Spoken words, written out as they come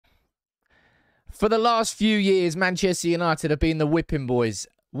For the last few years, Manchester United have been the whipping boys.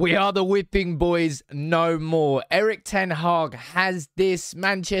 We are the whipping boys no more. Erik ten Hag has this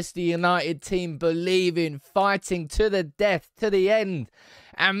Manchester United team believing, fighting to the death, to the end.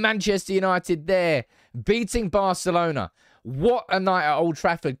 And Manchester United there, beating Barcelona. What a night at Old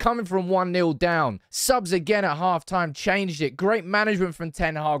Trafford. Coming from 1-0 down. Subs again at halftime, changed it. Great management from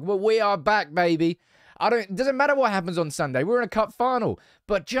Ten Hag. Well, we are back, baby. It doesn't matter what happens on Sunday. We're in a cup final.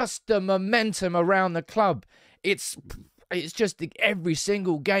 But just the momentum around the club. It's just every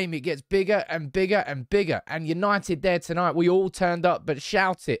single game it gets bigger and bigger and bigger. And United there tonight, we all turned up, but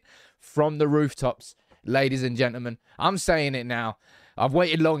shout it from the rooftops, ladies and gentlemen. I'm saying it now. I've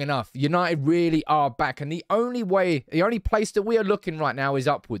waited long enough. United really are back. And the only place that we are looking right now is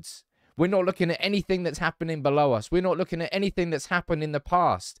upwards. We're not looking at anything that's happening below us. We're not looking at anything that's happened in the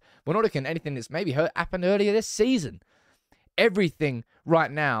past. We're not looking at anything that's maybe happened earlier this season. Everything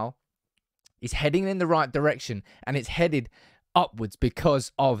right now is heading in the right direction, and it's headed upwards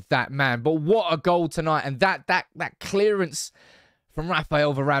because of that man. But what a goal tonight, and that clearance from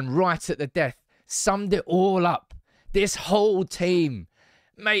Raphael Varane right at the death summed it all up. This whole team,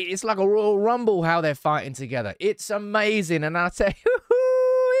 mate, it's like a Royal Rumble how they're fighting together. It's amazing, and I tell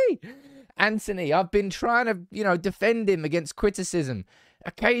you, Antony, I've been trying to, defend him against criticism.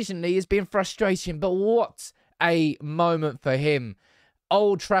 Occasionally, it's been frustrating, but what a moment for him.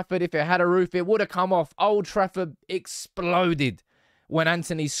 Old Trafford, if it had a roof, it would have come off. Old Trafford exploded when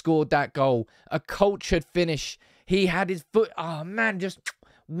Antony scored that goal. A cultured finish. He had his foot. Oh, man, just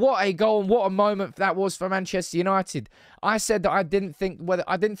what a goal and what a moment that was for Manchester United. I said that I didn't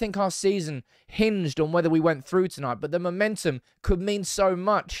think our season hinged on whether we went through tonight, but the momentum could mean so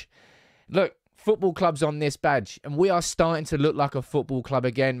much. Look, football club's on this badge, and we are starting to look like a football club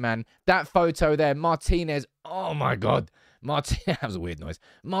again, man. That photo there, Martinez. Oh, my God. That was a weird noise.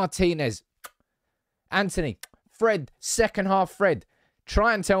 Martinez, Antony, Fred, second half Fred.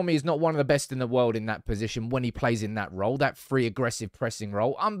 Try and tell me he's not one of the best in the world in that position when he plays in that role, that free aggressive pressing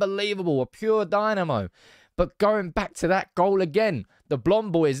role. Unbelievable, a pure dynamo. But going back to that goal again, the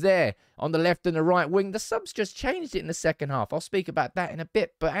blonde boy is there on the left and the right wing. The subs just changed it in the second half. I'll speak about that in a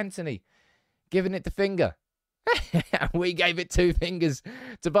bit. But Antony, giving it the finger. We gave it 2 fingers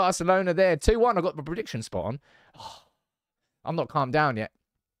to Barcelona there. 2-1, I got the prediction spot on. Oh, I'm not calmed down yet.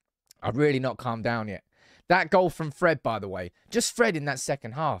 I've really not calmed down yet. That goal from Fred, by the way. Just Fred in that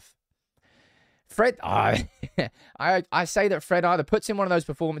second half. Fred, I say that Fred either puts in one of those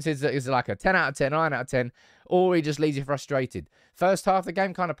performances that is like a 10 out of 10, 9 out of 10, or he just leaves you frustrated. First half, the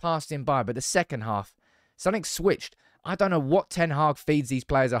game kind of passed him by, but the second half, something switched. I don't know what Ten Hag feeds these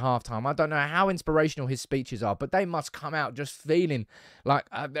players at halftime. I don't know how inspirational his speeches are, but they must come out just feeling like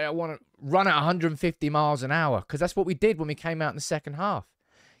they want to run at 150 miles an hour, because that's what we did when we came out in the second half.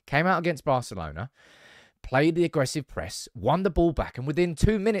 Came out against Barcelona, played the aggressive press, won the ball back, and within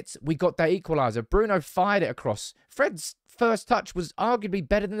 2 minutes, we got that equaliser. Bruno fired it across. Fred's first touch was arguably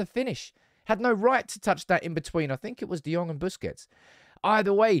better than the finish. Had no right to touch that in between. I think it was De Jong and Busquets.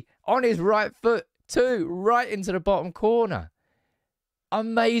 Either way, on his right foot, too, right into the bottom corner.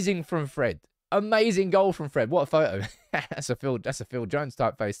 Amazing from Fred. Amazing goal from Fred. What a photo. That's a Phil Jones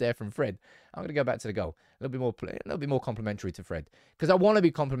type face there from Fred. I'm going to go back to the goal. A little bit more complimentary to Fred. Because I want to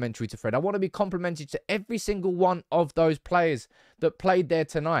be complimentary to Fred. I want to be complimentary to every single one of those players that played there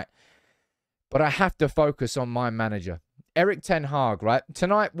tonight. But I have to focus on my manager. Erik ten Hag, right?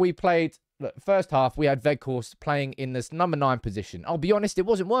 Tonight we played, look, first half, we had Weghorst playing in this number 9 position. I'll be honest, it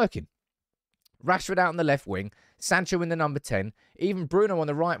wasn't working. Rashford out on the left wing, Sancho in the number 10, even Bruno on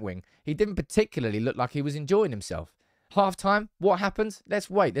the right wing. He didn't particularly look like he was enjoying himself. Half-time, what happens? Let's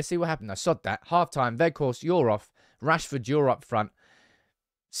wait. Let's see what happens. I sod that. Half-time, Weghorst, you're off. Rashford, you're up front.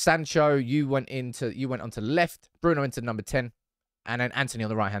 Sancho, you went onto the left. Bruno into number 10. And then Antony on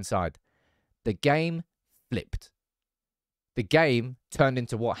the right-hand side. The game flipped. The game turned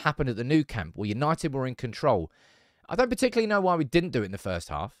into what happened at the Nou Camp, where United were in control. I don't particularly know why we didn't do it in the first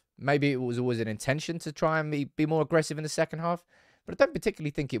half. Maybe it was always an intention to try and be more aggressive in the second half, but I don't particularly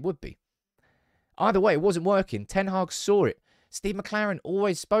think it would be. Either way, it wasn't working. Ten Hag saw it. Steve McLaren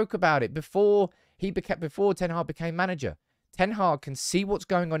always spoke about it before Ten Hag became manager. Ten Hag can see what's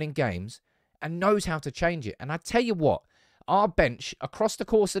going on in games and knows how to change it. And I tell you what, our bench across the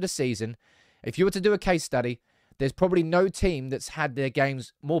course of the season, if you were to do a case study, there's probably no team that's had their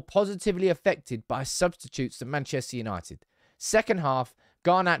games more positively affected by substitutes than Manchester United. Second half,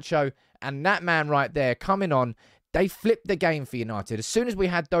 Garnacho and that man right there coming on, they flipped the game for United. As soon as we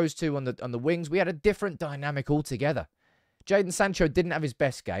had those two on the wings, we had a different dynamic altogether. Jadon Sancho didn't have his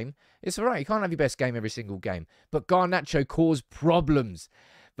best game. It's all right. You can't have your best game every single game. But Garnacho caused problems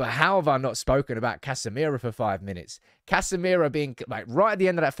But how have I not spoken about Casemiro for 5 minutes? Casemiro being like right at the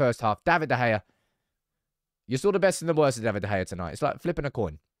end of that first half. David De Gea. You saw the best and the worst of David De Gea tonight. It's like flipping a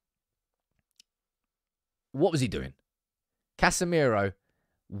coin. What was he doing? Casemiro,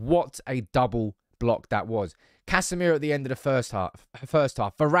 what a double block that was. Casemiro at the end of the first half.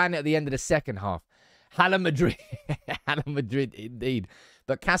 Varane at the end of the second half. Hala Madrid. Hala Madrid indeed.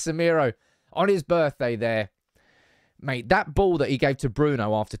 But Casemiro, on his birthday there, mate, that ball that he gave to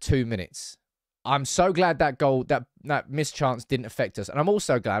Bruno after 2 minutes. I'm so glad that goal, that missed chance didn't affect us. And I'm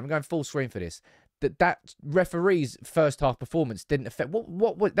also glad, I'm going full screen for this, that referee's first half performance didn't affect.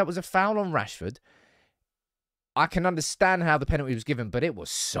 What that was a foul on Rashford. I can understand how the penalty was given, but it was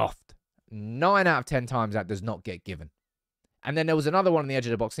soft. 9 out of 10 times that does not get given. And then there was another one on the edge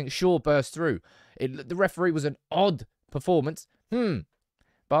of the box. I think Shaw burst through. The referee was an odd performance.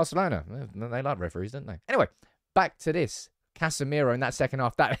 Barcelona. They like referees, don't they? Anyway, back to this. Casemiro in that second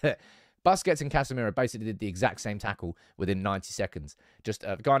half. That Busquets and Casemiro basically did the exact same tackle within 90 seconds. Just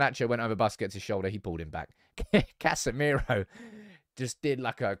Garnacho went over Busquets' shoulder. He pulled him back. Casemiro just did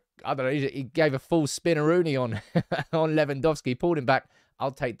like a, I don't know, he gave a full spinneroonie on Lewandowski, pulled him back.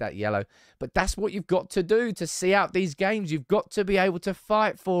 I'll take that yellow. But that's what you've got to do to see out these games. You've got to be able to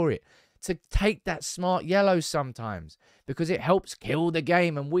fight for it, to take that smart yellow sometimes, because it helps kill the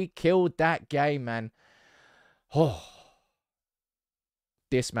game, and we killed that game, man. Oh,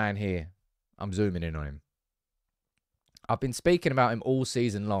 this man here, I'm zooming in on him. I've been speaking about him all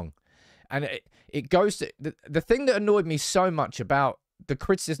season long. And it goes to the thing that annoyed me so much about the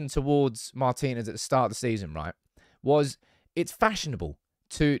criticism towards Martinez at the start of the season, right, was it's fashionable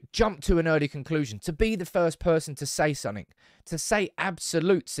to jump to an early conclusion, to be the first person to say something, to say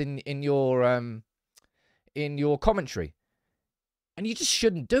absolutes in your commentary. And you just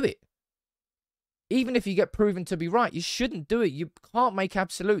shouldn't do it. Even if you get proven to be right, you shouldn't do it. You can't make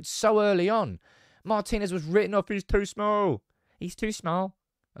absolutes so early on. Martinez was written off, he's too small. He's too small.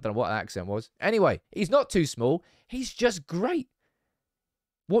 I don't know what that accent was. Anyway, he's not too small. He's just great.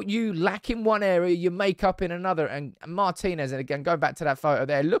 What you lack in one area, you make up in another. And Martinez, and again, going back to that photo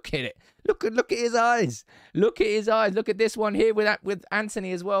there, look at it. Look at his eyes. Look at his eyes. Look at this one here with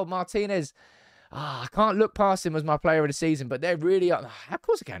Antony as well. Martinez. I can't look past him as my player of the season, but they're really... Of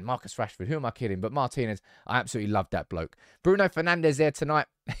course I can. Marcus Rashford. Who am I kidding? But Martinez, I absolutely love that bloke. Bruno Fernandes there tonight.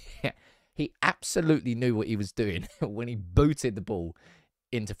 He absolutely knew what he was doing when he booted the ball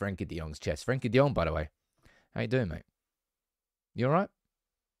into Frenkie de Jong's chest. Frenkie de Jong, by the way. How you doing, mate? You all right?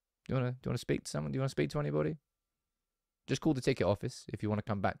 Do you want to speak to someone? Do you want to speak to anybody? Just call the ticket office if you want to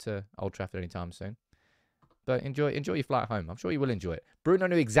come back to Old Trafford anytime soon. But enjoy your flight home. I'm sure you will enjoy it. Bruno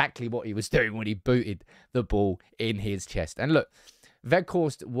knew exactly what he was doing when he booted the ball in his chest. And look,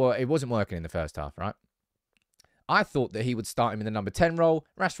 Weghorst, it wasn't working in the first half, right? I thought that he would start him in the number 10 role,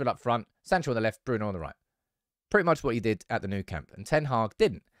 Rashford up front, Sancho on the left, Bruno on the right. Pretty much what he did at the Nou Camp. And Ten Hag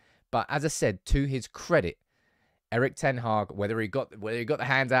didn't. But as I said, to his credit, Erik Ten Hag, whether he got the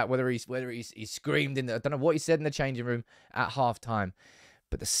hands out, whether he screamed I don't know what he said in the changing room at half-time,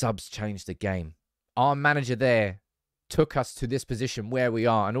 but the subs changed the game. Our manager there took us to this position where we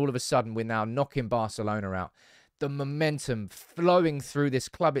are, and all of a sudden we're now knocking Barcelona out. The momentum flowing through this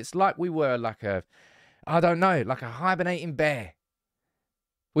club. It's like we were like a hibernating bear.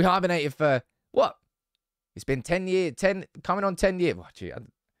 We hibernated for what? It's been 10 years, coming on 10 years. What, gee,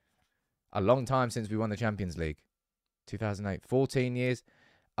 a long time since we won the Champions League. 2008, 14 years.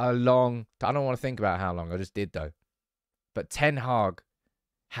 I don't want to think about how long. I just did, though. But Ten Hag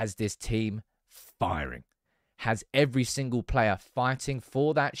has this team firing. Has every single player fighting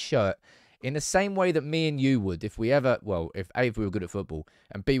for that shirt in the same way that me and you would if we ever, well, if A, if we were good at football,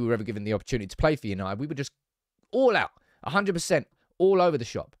 and B, we were ever given the opportunity to play for United, we would just all out, 100%, all over the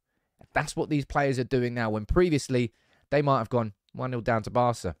shop. That's what these players are doing now, when previously they might have gone 1-0 down to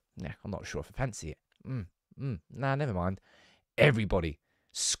Barca. Yeah, I'm not sure if I fancy it. Nah, never mind. Everybody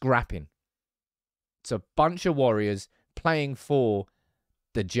scrapping. It's a bunch of warriors playing for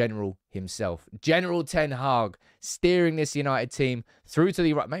the general himself. General Ten Hag steering this United team through to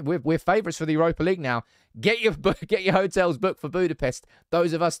the... Mate, we're favourites for the Europa League now. Get your hotels booked for Budapest.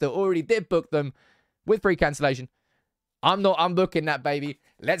 Those of us that already did book them with pre-cancellation. I'm booking that, baby.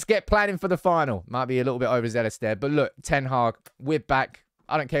 Let's get planning for the final. Might be a little bit overzealous there. But look, Ten Hag, we're back.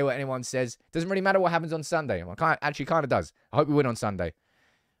 I don't care what anyone says. Doesn't really matter what happens on Sunday. Actually, kind of does. I hope we win on Sunday.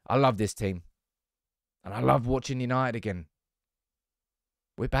 I love this team. And I love watching United again.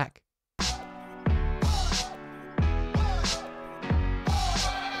 We're back.